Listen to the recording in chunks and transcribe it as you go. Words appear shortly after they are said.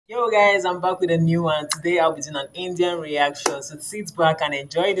Yo guys, I'm back with a new one. Today I'll be doing an Indian reaction. So sit back and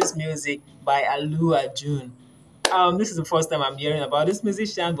enjoy this music by Allu Arjun. This is the first time I'm hearing about this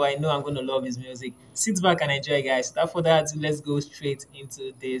musician, but I know I'm gonna love his music. Sit back and enjoy, guys. Without further ado, let's go straight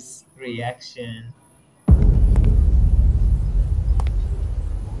into this reaction.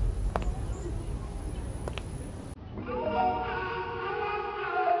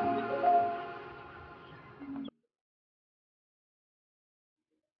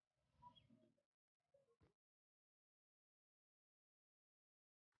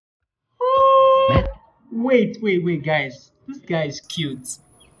 Wait, guys. This guy is cute.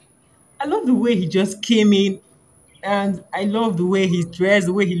 I love the way he just came in, and I love the way he's dressed,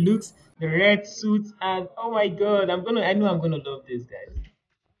 the way he looks, the red suit, and oh my god, I know I'm gonna love this, guys.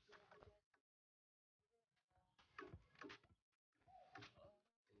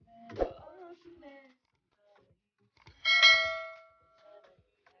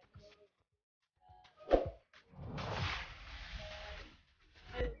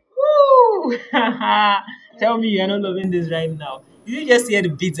 Woo! Tell me you're not loving this right now. Did you just hear the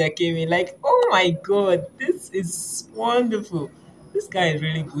beats that came in? Like, oh my god, this is wonderful. This guy is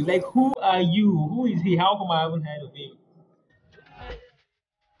really good. Like, who are you? Who is he? How come I haven't heard of him?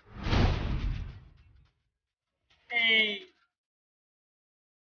 Hey,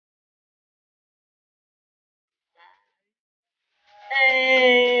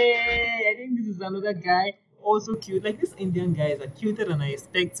 hey! I think this is another guy, also cute. Like, these Indian guys are cuter than I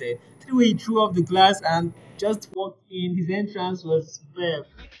expected. The way he threw off the glass and just walked in, his entrance was superb.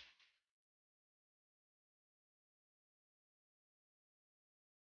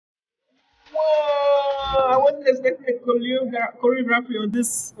 Whoa! I wasn't expecting a choreography on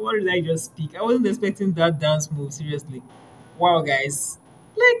this. What did I just speak? I wasn't expecting that dance move. Seriously. Wow, guys.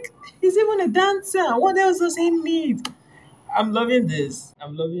 Like, he's even a dancer. What else does he need? I'm loving this.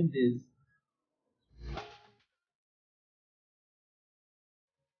 I'm loving this.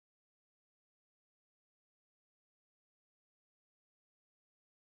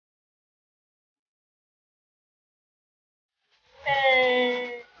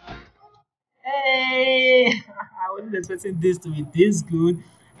 Hey! Hey! I wasn't expecting this to be this good.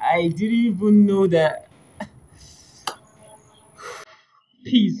 I didn't even know that.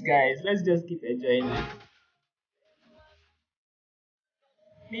 Peace, guys. Let's just keep enjoying it.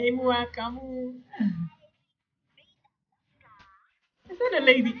 Memu Aagamu. Is that a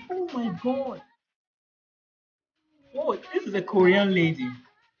lady? Oh my god. Oh, this is a Korean lady.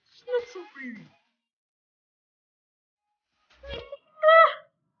 She looks so pretty.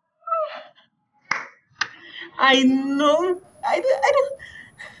 I know. I don't.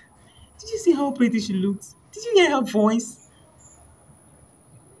 Did you see how pretty she looks? Did you hear her voice?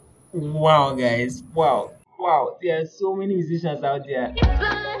 Wow, guys. Wow. Wow. There are so many musicians out there.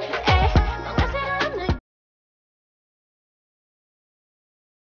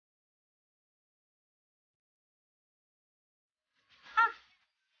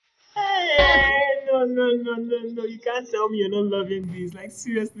 Hey, no. You can't tell me you're not loving this. Like,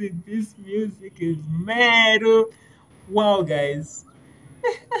 seriously, this music is mad. Oh. Wow, guys.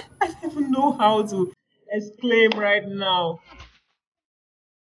 I don't even know how to exclaim right now.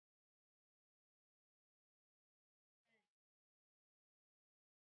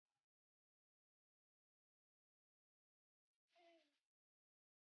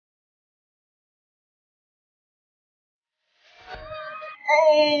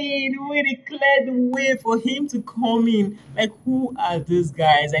 Hey, the way they cleared the way for him to come in. Like, who are these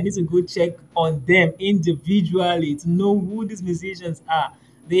guys? I need to go check on them individually to know who these musicians are.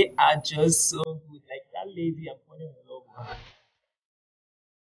 They are just so good. Like that lady, I'm falling in love with her.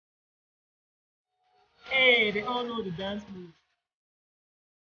 Hey, they all know the dance moves.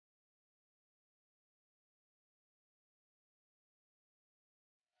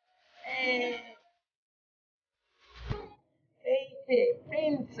 Hey, hey,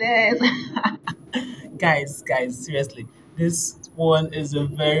 princess. Guys, seriously, this one is a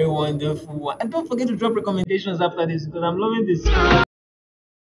very wonderful one. And don't forget to drop recommendations after this because I'm loving this.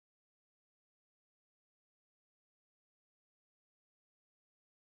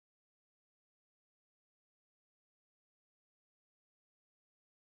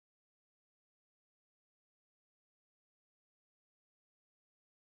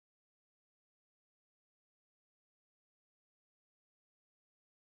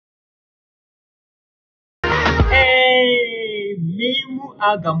 Hey, Memu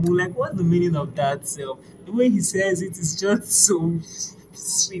Aagamu. Like, what's the meaning of that? So, the way he says it is just so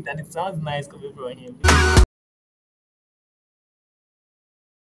sweet and it sounds nice coming from him.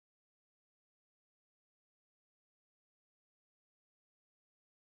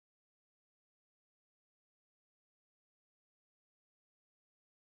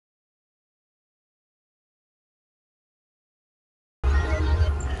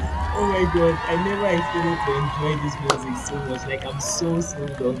 my god, I never expected to enjoy this music so much. Like I'm so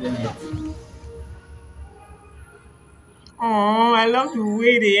loving it. Oh, I love the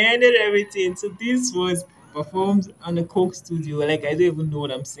way they ended everything. So this was performed on the Coke studio. Like I don't even know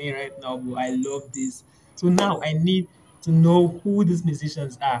what I'm saying right now, but I love this. So now I need to know who these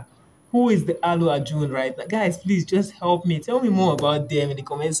musicians are. Who is the Allu Arjun, right? Like, guys, please just help me. Tell me more about them in the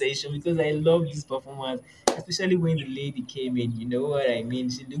comment section because I love this performance, especially when the lady came in. You know what I mean?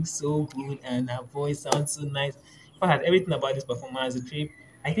 She looks so good and her voice sounds so nice. In fact, everything about this performance, the three,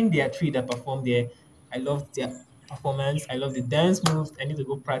 I think there are three that performed there. I love their performance. I love the dance moves. I need to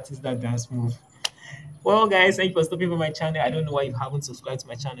go practice that dance move. Well, guys, thank you for stopping by my channel. I don't know why you haven't subscribed to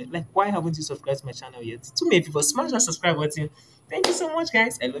my channel. Like, why haven't you subscribed to my channel yet? Too many people. Smash that subscribe button. Thank you so much,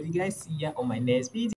 guys. I love you guys. See ya on my next video.